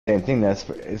same thing.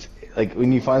 It's like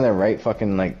when you find that right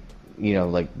fucking like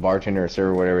like bartender or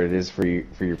server, whatever it is for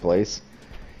your place,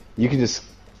 you can just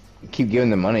keep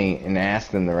giving them money and ask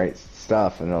them the right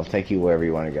stuff, and they'll take you wherever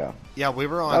you want to go. Yeah, we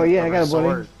were Oh on yeah, a I got a buddy.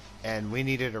 resort and we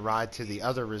needed a ride to the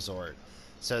other resort.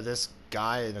 So this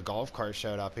guy in a golf cart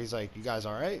showed up. He's like, "You guys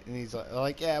all right?" And he's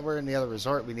like, "Yeah, we're in the other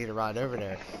resort. We need a ride over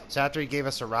there." So after he gave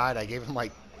us a ride, I gave him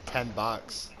like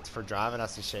 $10 for driving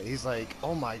us to shit. He's like,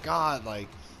 "Oh my god!" Like,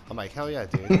 I'm like, "Hell yeah,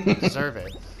 dude, you deserve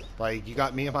it." Like, you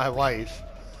got me and my wife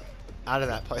out of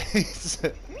that place.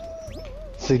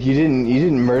 It's like you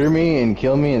didn't murder me and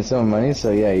kill me and steal my money,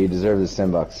 so yeah, you deserve this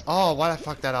 $10. Oh, why'd I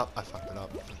fuck that up? I fucked it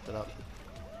up. I fucked it up.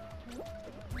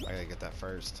 I gotta get that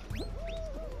first.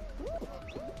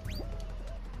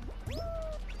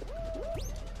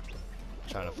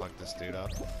 Trying to fuck this dude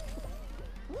up.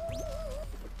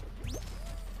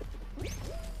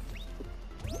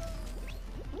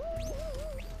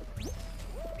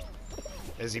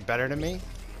 Is he better than me?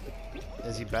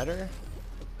 Is he better?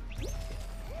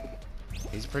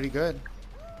 He's pretty good.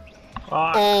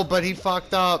 Fuck. Oh, but he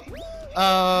fucked up.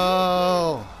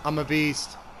 Oh, I'm a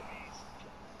beast.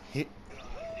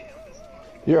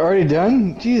 You're already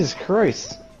done? Jesus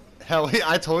Christ. Hell,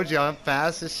 I told you I'm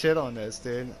fast as shit on this,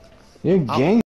 dude. You're gang.